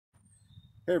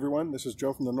Hey everyone, this is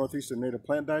Joe from the Northeastern Native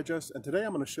Plant Digest, and today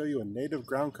I'm going to show you a native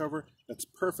ground cover that's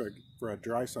perfect for a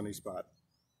dry, sunny spot.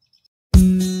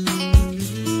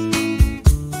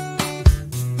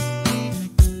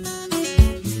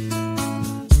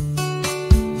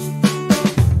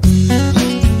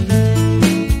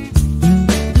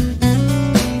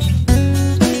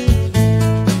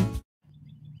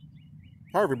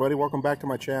 Hi everybody, welcome back to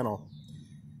my channel.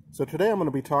 So today I'm going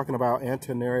to be talking about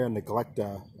Antennaria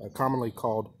neglecta, commonly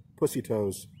called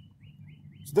Pussytoes.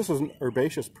 So this is an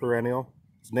herbaceous perennial.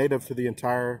 It's native to the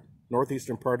entire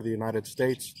northeastern part of the United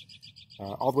States,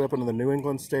 all the way up into the New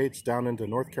England states, down into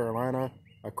North Carolina,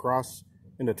 across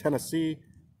into Tennessee,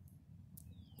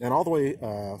 and all the way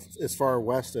as far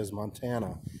west as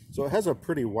Montana. So it has a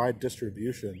pretty wide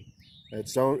distribution.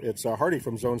 It's hardy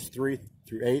from zones 3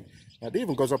 through 8. It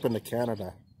even goes up into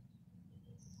Canada.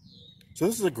 So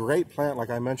this is a great plant, like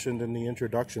I mentioned in the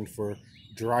introduction, for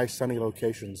dry, sunny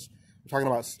locations. We're talking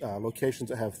about locations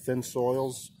that have thin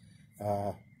soils,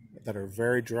 that are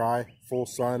very dry, full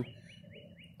sun.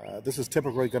 This is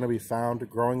typically going to be found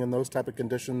growing in those type of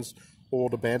conditions,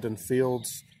 old abandoned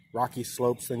fields, rocky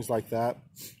slopes, things like that.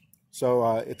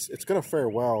 So it's going to fare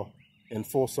well in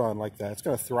full sun like that. It's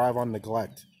going to thrive on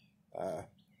neglect.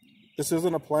 This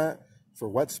isn't a plant for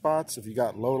wet spots. If you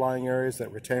got low-lying areas that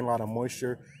retain a lot of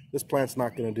moisture, this plant's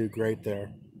not going to do great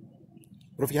there.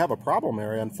 But if you have a problem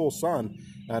area in full sun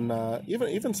and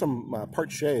even some part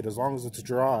shade, as long as it's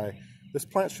dry, this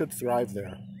plant should thrive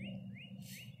there.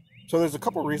 So there's a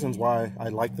couple reasons why I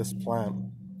like this plant,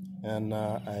 and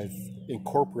I've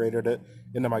incorporated it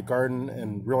into my garden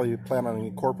and really plan on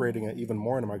incorporating it even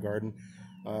more into my garden.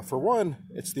 For one,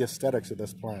 it's the aesthetics of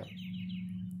this plant.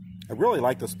 I really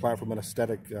like this plant from an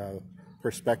aesthetic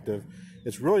perspective.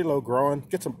 It's really low growing,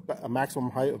 gets a maximum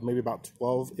height of maybe about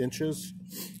 12 inches.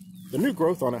 The new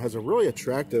growth on it has a really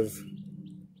attractive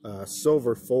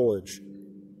silver foliage,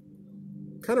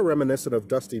 kind of reminiscent of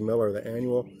Dusty Miller, the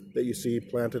annual that you see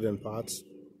planted in pots.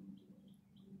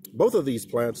 Both of these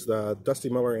plants, the Dusty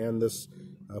Miller and this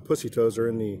Pussytoes, are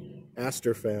in the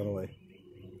aster family.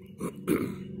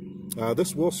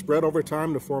 This will spread over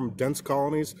time to form dense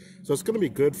colonies, so it's going to be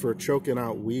good for choking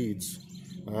out weeds.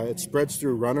 It spreads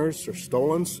through runners or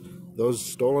stolons. Those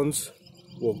stolons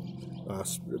will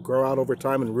grow out over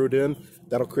time and root in.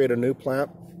 That'll create a new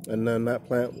plant, and then that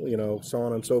plant, so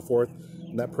on and so forth.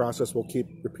 And that process will keep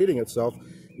repeating itself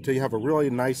until you have a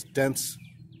really nice, dense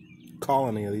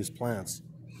colony of these plants.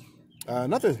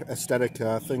 Another aesthetic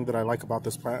thing that I like about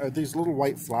this plant are these little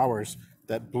white flowers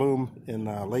that bloom in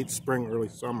late spring, early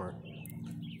summer.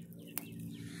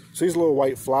 So these little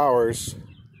white flowers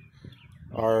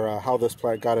are how this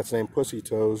plant got its name,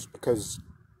 Pussytoes, because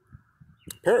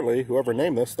apparently whoever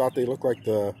named this thought they looked like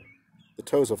the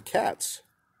toes of cats.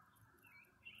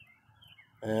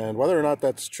 And whether or not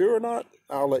that's true or not,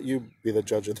 I'll let you be the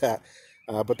judge of that.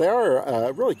 But they are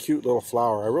a really cute little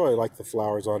flower. I really like the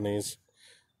flowers on these.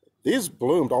 These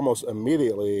bloomed almost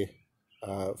immediately.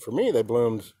 For me, they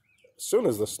bloomed as soon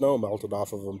as the snow melted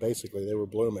off of them, basically. They were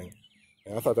blooming.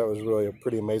 And I thought that was really a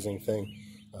pretty amazing thing.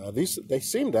 They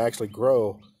seem to actually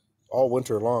grow all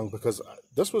winter long, because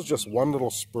this was just one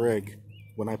little sprig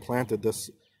when I planted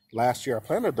this last year. I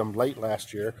planted them late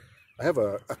last year. I have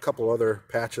a couple other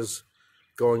patches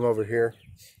going over here,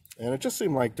 and it just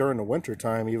seemed like during the winter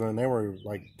time even they were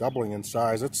like doubling in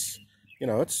size. It's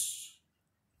a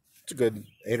good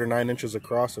 8 or 9 inches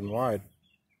across and wide.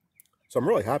 So I'm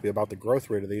really happy about the growth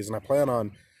rate of these, and I plan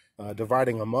on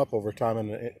dividing them up over time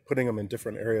and putting them in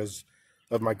different areas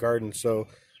of my garden. So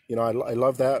I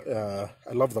love that.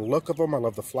 I love the look of them. I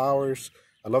love the flowers.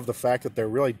 I love the fact that they're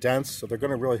really dense, so they're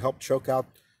going to really help choke out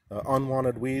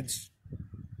unwanted weeds.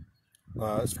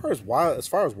 As far as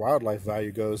wildlife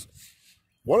value goes,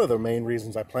 one of the main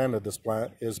reasons I planted this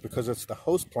plant is because it's the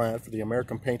host plant for the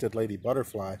American painted lady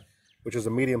butterfly, which is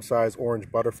a medium-sized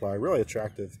orange butterfly, really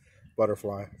attractive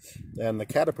butterfly, and the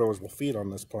caterpillars will feed on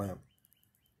this plant.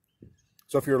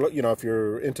 So if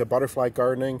you're into butterfly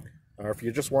gardening, or if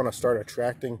you just want to start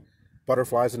attracting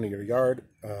butterflies into your yard,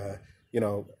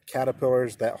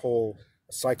 caterpillars, that whole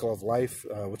cycle of life,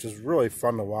 which is really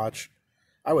fun to watch,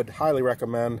 I would highly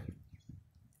recommend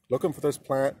looking for this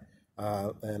plant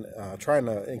and trying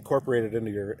to incorporate it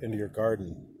into your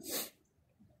garden.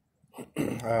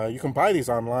 You can buy these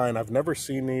online. I've never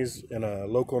seen these in a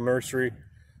local nursery.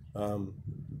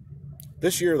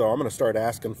 This year, though, I'm going to start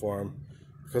asking for them,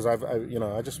 because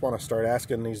I just want to start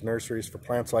asking these nurseries for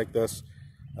plants like this,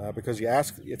 because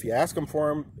if you ask them for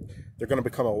them, they're going to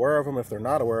become aware of them if they're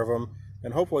not aware of them,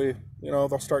 and hopefully,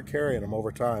 they'll start carrying them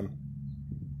over time.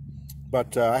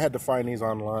 But I had to find these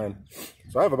online.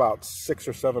 So I have about 6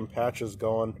 or 7 patches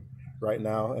going right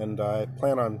now, and I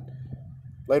plan on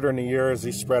later in the year, as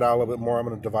these spread out a little bit more, I'm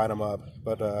going to divide them up.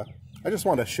 But I just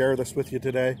want to share this with you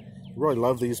today. I really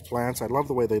love these plants. I love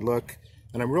the way they look,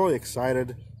 and I'm really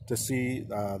excited to see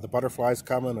the butterflies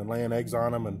coming and laying eggs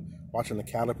on them and watching the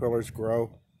caterpillars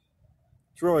grow.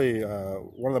 It's really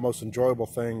one of the most enjoyable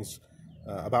things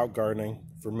about gardening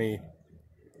for me.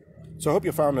 So I hope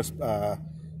you found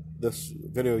this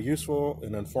video useful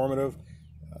and informative.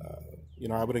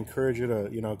 I would encourage you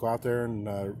to go out there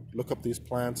and look up these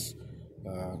plants,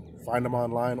 find them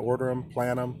online, order them,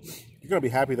 plant them. You're going to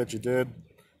be happy that you did.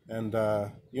 And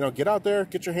get out there,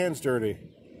 get your hands dirty,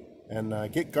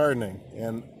 and get gardening.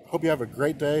 And hope you have a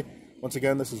great day. Once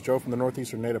again, this is Joe from the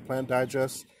Northeastern Native Plant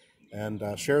Digest. And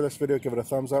share this video, give it a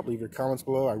thumbs up, leave your comments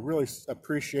below. I really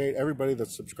appreciate everybody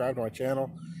that's subscribed to my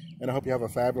channel, and I hope you have a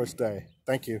fabulous day.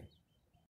 Thank you.